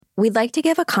We'd like to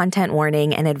give a content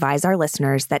warning and advise our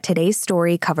listeners that today's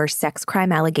story covers sex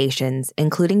crime allegations,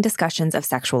 including discussions of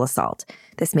sexual assault.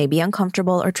 This may be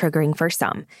uncomfortable or triggering for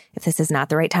some. If this is not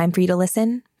the right time for you to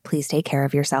listen, please take care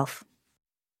of yourself.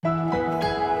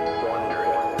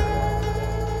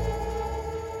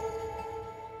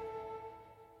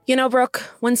 You know, Brooke,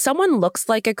 when someone looks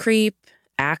like a creep,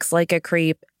 acts like a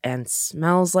creep, and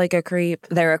smells like a creep,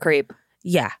 they're a creep.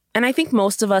 Yeah. And I think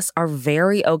most of us are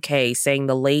very okay saying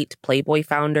the late Playboy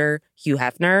founder, Hugh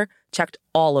Hefner, checked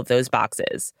all of those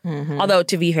boxes. Although,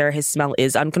 to be fair, his smell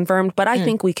is unconfirmed, but I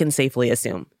think we can safely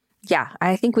assume. Yeah,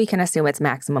 I think we can assume it's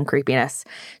maximum creepiness.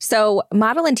 So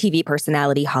model and TV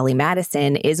personality Holly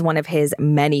Madison is one of his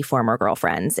many former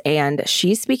girlfriends, and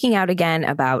she's speaking out again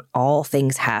about all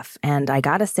things Hef. And I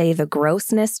gotta say, the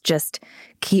grossness just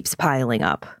keeps piling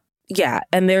up. Yeah,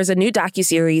 and there's a new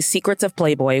docuseries, Secrets of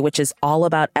Playboy, which is all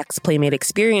about ex-Playmate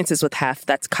experiences with Hef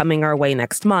that's coming our way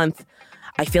next month.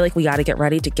 I feel like we got to get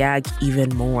ready to gag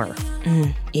even more.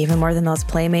 Even more than those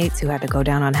Playmates who had to go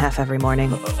down on Hef every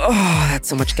morning. Oh, that's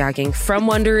so much gagging. From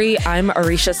Wondery, I'm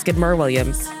Arisha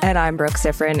Skidmore-Williams. And I'm Brooke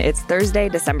Siffrin. It's Thursday,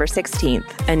 December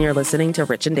 16th. And you're listening to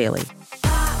Rich and Daily.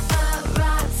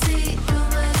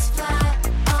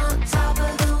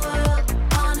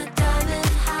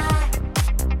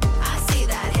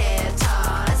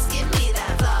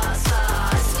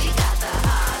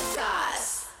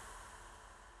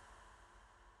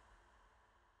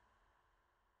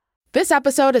 This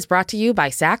episode is brought to you by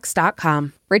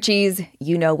Saks.com. Richies,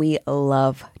 you know we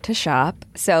love to shop,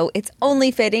 so it's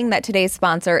only fitting that today's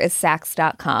sponsor is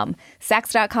Saks.com.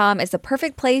 Saks.com is the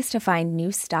perfect place to find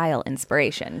new style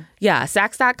inspiration. Yeah,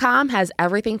 Saks.com has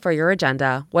everything for your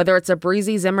agenda, whether it's a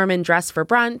breezy Zimmermann dress for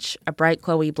brunch, a bright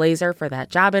Chloe blazer for that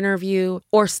job interview,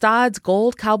 or Staud's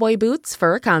gold cowboy boots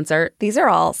for a concert. These are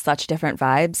all such different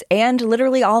vibes, and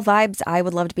literally all vibes I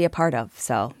would love to be a part of,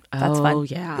 so that's fun. Oh,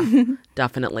 yeah,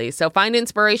 definitely. So find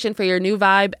inspiration for your new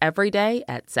vibe every day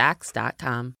at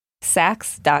Saks.com.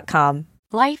 Saks.com.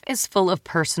 Life is full of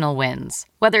personal wins.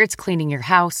 Whether it's cleaning your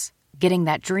house, getting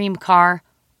that dream car,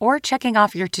 or checking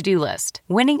off your to-do list,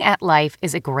 winning at life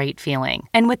is a great feeling.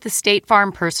 And with the State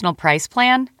Farm Personal Price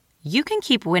Plan, you can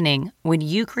keep winning when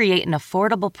you create an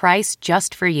affordable price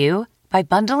just for you by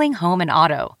bundling home and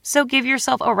auto. So give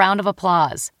yourself a round of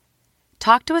applause.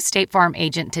 Talk to a State Farm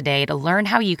agent today to learn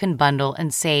how you can bundle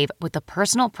and save with the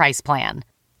Personal Price Plan.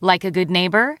 Like a good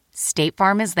neighbor, State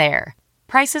Farm is there.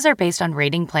 Prices are based on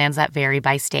rating plans that vary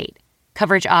by state.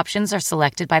 Coverage options are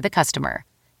selected by the customer.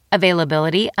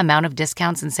 Availability, amount of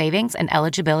discounts and savings, and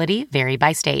eligibility vary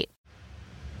by state.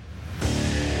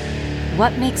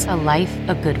 What makes a life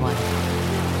a good one?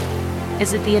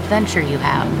 Is it the adventure you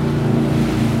have?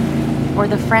 Or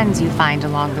the friends you find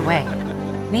along the way?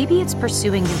 Maybe it's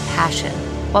pursuing your passion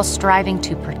while striving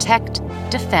to protect,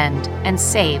 defend, and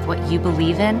save what you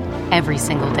believe in every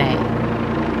single day.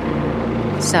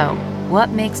 So,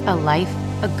 what makes a life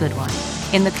a good one?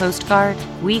 In the Coast Guard,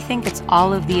 we think it's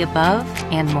all of the above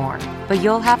and more, but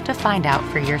you'll have to find out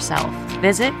for yourself.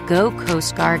 Visit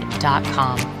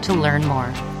gocoastguard.com to learn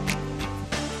more.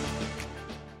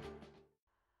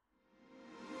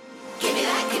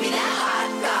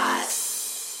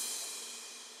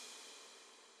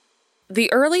 The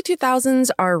early 2000s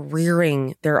are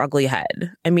rearing their ugly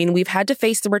head. I mean, we've had to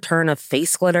face the return of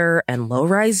face glitter and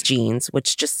low-rise jeans,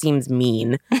 which just seems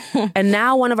mean. And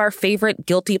now one of our favorite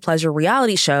guilty pleasure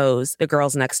reality shows, The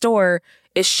Girls Next Door,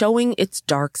 is showing its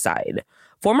dark side.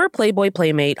 Former Playboy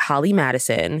playmate Holly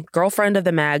Madison, girlfriend of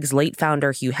the mag's late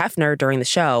founder Hugh Hefner during the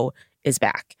show, is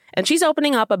back. And she's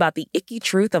opening up about the icky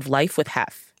truth of life with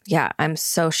Hef. Yeah, I'm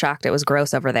so shocked it was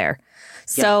gross over there.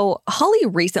 So Holly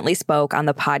recently spoke on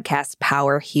the podcast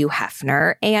Power Hugh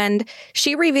Hefner, and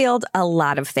she revealed a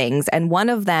lot of things. And one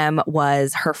of them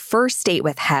was her first date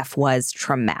with Hef was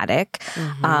traumatic.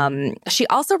 She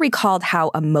also recalled how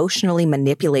emotionally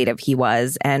manipulative he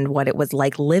was and what it was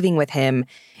like living with him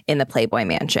in the Playboy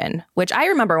Mansion, which I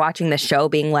remember watching the show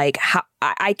being like,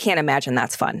 I can't imagine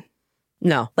that's fun.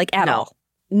 No. Like at all.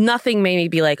 Nothing made me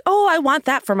be like, oh, I want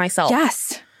that for myself.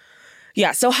 Yes.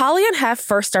 Yeah, so Holly and Hef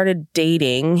first started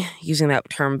dating, using that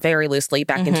term very loosely,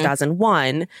 back in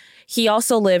 2001. He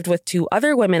also lived with two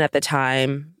other women at the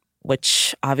time,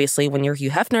 which obviously when you're Hugh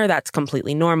Hefner, that's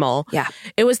completely normal. Yeah.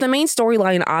 It was the main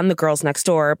storyline on The Girls Next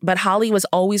Door, but Holly was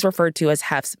always referred to as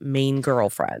Hef's main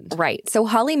girlfriend. Right. So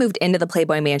Holly moved into the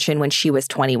Playboy Mansion when she was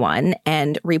 21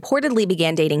 and reportedly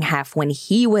began dating Hef when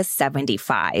he was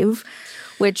 75,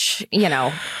 which, you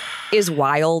know, is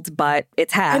wild, but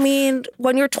it's Hef. I mean,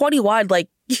 when you're 21, like,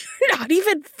 you're not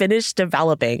even finished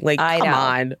developing. Like, come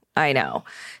on. I know.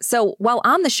 So while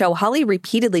on the show, Holly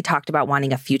repeatedly talked about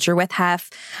wanting a future with Hef.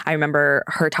 I remember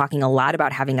her talking a lot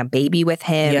about having a baby with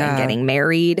him and getting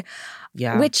married.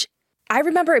 Yeah. Which I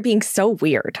remember it being so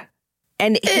weird.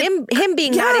 And him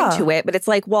being not into it, but it's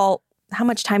like, well, how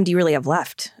much time do you really have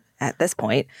left at this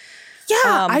point?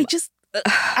 Yeah,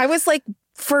 I was like,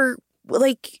 for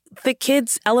like the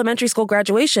kids' elementary school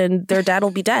graduation, their dad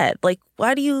will be dead. Like,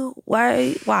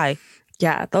 why?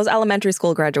 Yeah, those elementary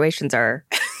school graduations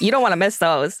you don't want to miss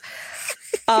those.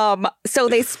 So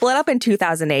they split up in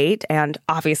 2008. And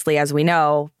obviously, as we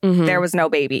know, there was no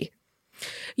baby.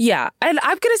 Yeah. And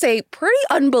I'm going to say, pretty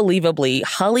unbelievably,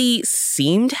 Holly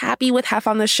seemed happy with Hef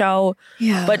on the show.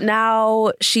 Yeah. But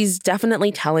now she's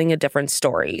definitely telling a different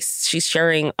story. She's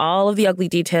sharing all of the ugly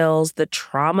details, the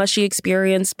trauma she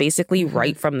experienced basically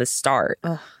right from the start.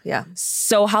 Yeah.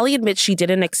 So Holly admits she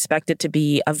didn't expect it to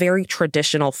be a very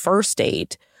traditional first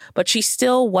date, but she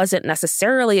still wasn't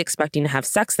necessarily expecting to have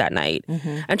sex that night.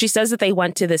 And she says that they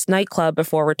went to this nightclub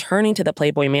before returning to the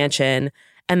Playboy Mansion,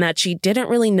 and that she didn't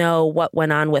really know what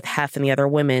went on with Hef and the other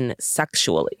women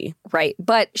sexually. Right.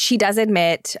 But she does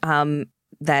admit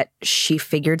that she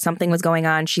figured something was going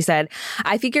on. She said,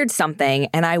 I figured something,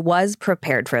 and I was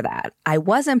prepared for that. I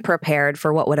wasn't prepared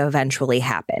for what would eventually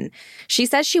happen. She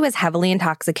says she was heavily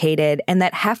intoxicated and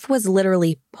that Hef was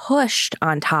literally pushed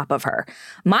on top of her.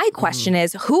 My question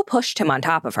is, who pushed him on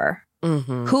top of her?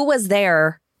 Who was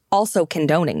there also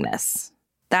condoning this?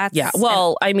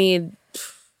 Well, I mean,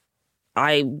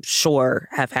 I'm sure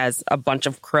Hef has a bunch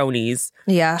of cronies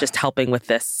just helping with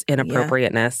this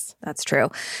inappropriateness. That's true.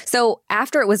 So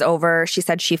after it was over, she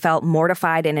said she felt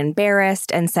mortified and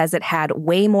embarrassed and says it had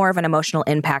way more of an emotional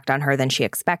impact on her than she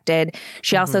expected.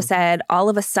 She also said, all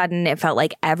of a sudden, it felt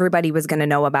like everybody was going to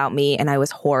know about me and I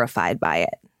was horrified by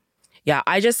it. Yeah,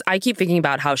 I keep thinking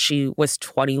about how she was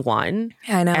 21.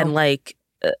 I know. And like,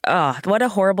 what a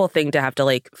horrible thing to have to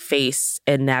like face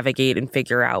and navigate and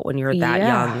figure out when you're that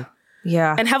young.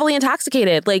 Yeah. And heavily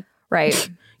intoxicated. Like, right.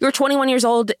 You're 21 years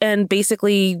old and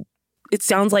basically it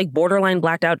sounds like borderline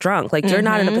blacked out drunk. Like, you're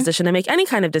not in a position to make any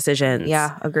kind of decisions.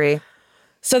 Yeah, agree.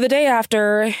 So the day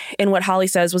after, in what Holly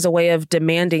says was a way of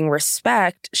demanding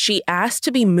respect, she asked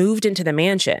to be moved into the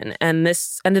mansion. And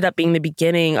this ended up being the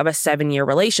beginning of a 7-year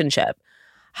relationship.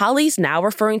 Holly's now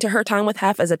referring to her time with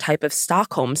Hef as a type of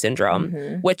Stockholm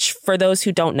Syndrome, which, for those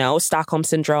who don't know, Stockholm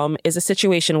Syndrome is a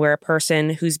situation where a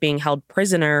person who's being held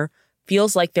prisoner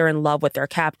feels like they're in love with their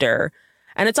captor.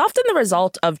 And it's often the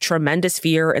result of tremendous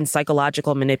fear and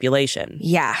psychological manipulation.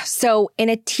 Yeah. So in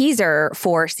a teaser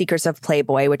for Secrets of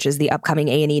Playboy, which is the upcoming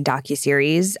A&E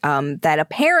docuseries that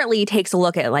apparently takes a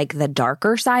look at like the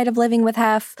darker side of living with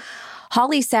Hef,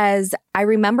 Holly says, I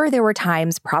remember there were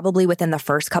times probably within the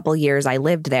first couple years I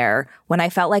lived there when I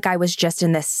felt like I was just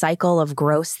in this cycle of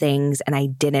gross things and I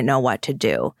didn't know what to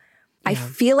do. I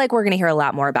feel like we're going to hear a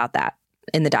lot more about that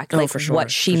in the doc, like for sure,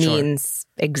 what she means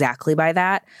exactly by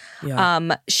that.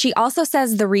 Yeah. She also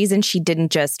says the reason she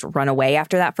didn't just run away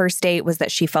after that first date was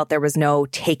that she felt there was no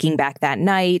taking back that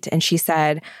night. And she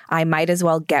said, I might as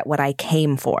well get what I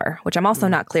came for, which I'm also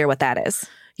not clear what that is.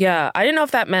 Yeah. I didn't know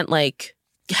if that meant like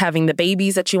having the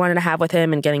babies that she wanted to have with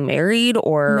him and getting married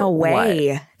or no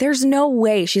way. What? There's no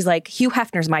way. She's like, Hugh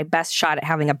Hefner's my best shot at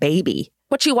having a baby.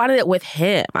 But she wanted it with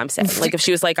him, I'm saying. Like, if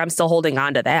she was like, I'm still holding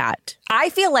on to that. I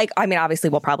feel like, I mean, obviously,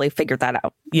 we'll probably figure that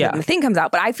out when the thing comes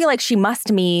out. But I feel like she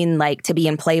must mean, like, to be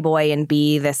in Playboy and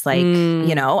be this, like,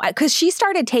 you know, because she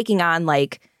started taking on,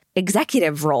 like,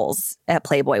 executive roles at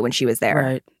Playboy when she was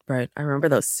there. Right. I remember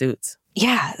those suits.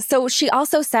 Yeah. So she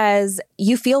also says,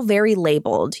 you feel very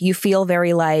labeled. You feel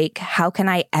very like, how can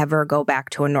I ever go back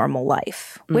to a normal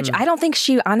life? Which I don't think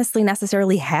she honestly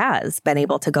necessarily has been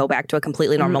able to go back to a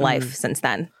completely normal life since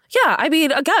then. Yeah. I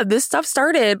mean, again, this stuff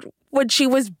started when she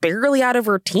was barely out of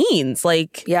her teens.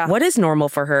 Like, what is normal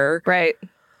for her? Right.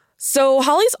 So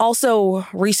Holly's also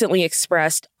recently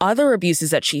expressed other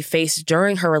abuses that she faced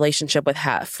during her relationship with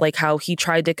Hef, like how he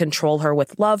tried to control her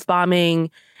with love bombing,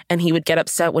 and he would get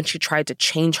upset when she tried to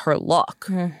change her look,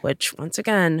 which, once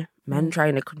again, men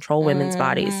trying to control women's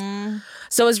bodies.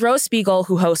 So as Rose Spiegel,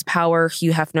 who hosts Power,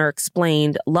 Hugh Hefner,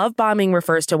 explained, love bombing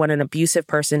refers to when an abusive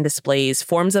person displays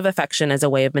forms of affection as a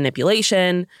way of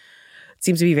manipulation. It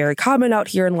seems to be very common out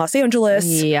here in Los Angeles.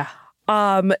 Yeah.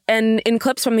 And in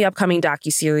clips from the upcoming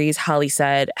docuseries, Holly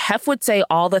said, Hef would say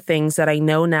all the things that I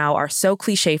know now are so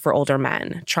cliche for older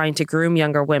men, trying to groom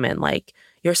younger women, like,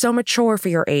 you're so mature for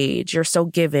your age, you're so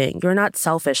giving, you're not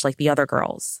selfish like the other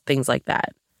girls, things like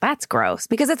that. That's gross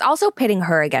because it's also pitting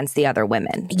her against the other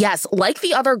women. Yes, like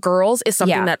the other girls is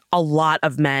something Yeah. that a lot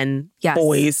of men, Yes.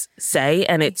 boys say,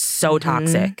 and it's so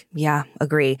toxic. Yeah,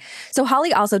 agree. So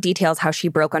Holly also details how she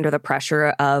broke under the pressure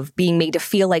of being made to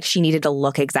feel like she needed to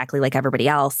look exactly like everybody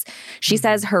else. She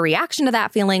says her reaction to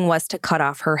that feeling was to cut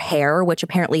off her hair, which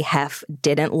apparently Hef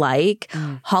didn't like.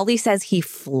 Holly says he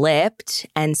flipped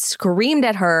and screamed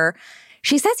at her.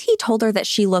 She says he told her that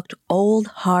she looked old,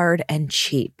 hard, and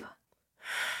cheap.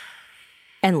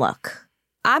 And look,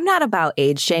 I'm not about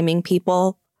age shaming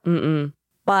people,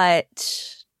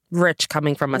 but Rich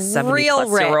coming from a Real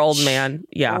 70-plus-year-old rich. man.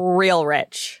 Yeah. real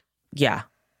rich. Yeah.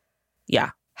 Yeah.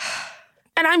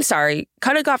 And I'm sorry,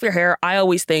 cutting off your hair, I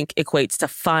always think equates to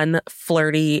fun,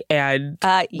 flirty, and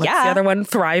what's the other one?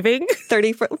 Thriving?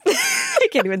 30 I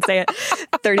can't even say it.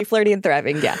 30, flirty, and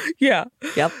thriving. Yeah. Yeah.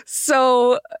 Yep.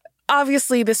 So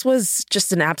obviously, this was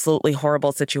just an absolutely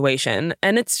horrible situation.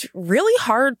 And it's really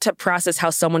hard to process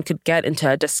how someone could get into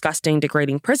a disgusting,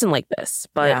 degrading prison like this.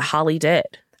 But Yeah. Holly did.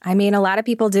 I mean, a lot of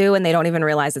people do, and they don't even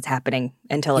realize it's happening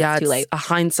until it's too late. A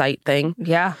hindsight thing.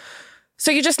 Yeah. So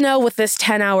you just know with this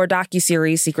 10-hour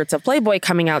docuseries, Secrets of Playboy,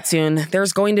 coming out soon,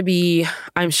 there's going to be,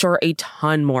 I'm sure, a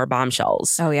ton more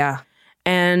bombshells. Oh, yeah.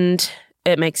 And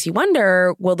it makes you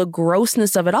wonder, will the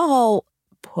grossness of it all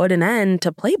put an end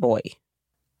to Playboy?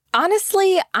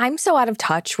 Honestly, I'm so out of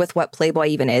touch with what Playboy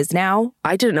even is now.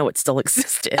 I didn't know it still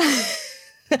existed.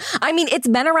 I mean, it's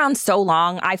been around so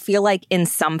long. I feel like in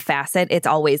some facet, it's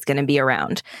always going to be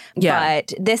around. Yeah.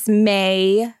 But this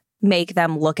may make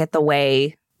them look at the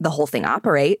way the whole thing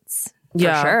operates. For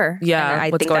sure. Yeah. And I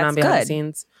What's think going that's on behind the good.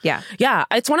 scenes. Yeah. Yeah.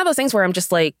 It's one of those things where I'm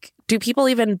just like, do people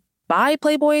even buy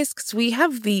Playboys? Because we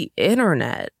have the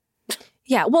internet.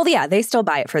 Yeah. Well, yeah, they still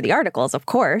buy it for the articles, of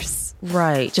course.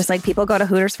 Right. Just like people go to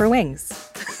Hooters for wings.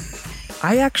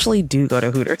 I actually do go to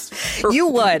Hooters. You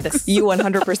would. You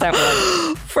 100%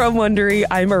 would. From Wondery,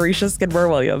 I'm Marisha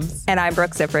Skidmore-Williams. And I'm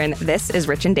Brooke Sifrin. This is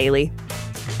Rich and Daily.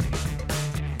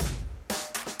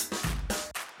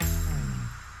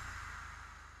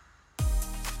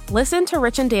 Listen to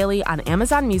Rich and Daily on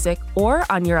Amazon Music or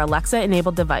on your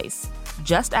Alexa-enabled device.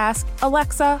 Just ask,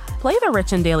 Alexa, play the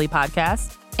Rich and Daily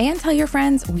podcast. And tell your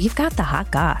friends we've got the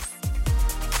hot goss.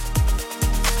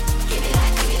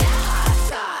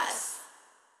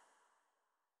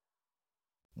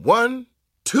 One,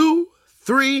 two,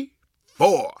 three,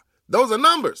 four. Those are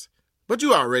numbers. But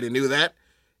you already knew that.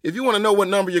 If you want to know what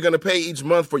number you're going to pay each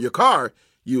month for your car,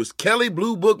 use Kelley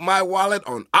Blue Book My Wallet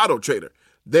on AutoTrader.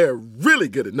 They're really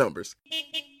good at numbers.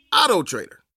 AutoTrader.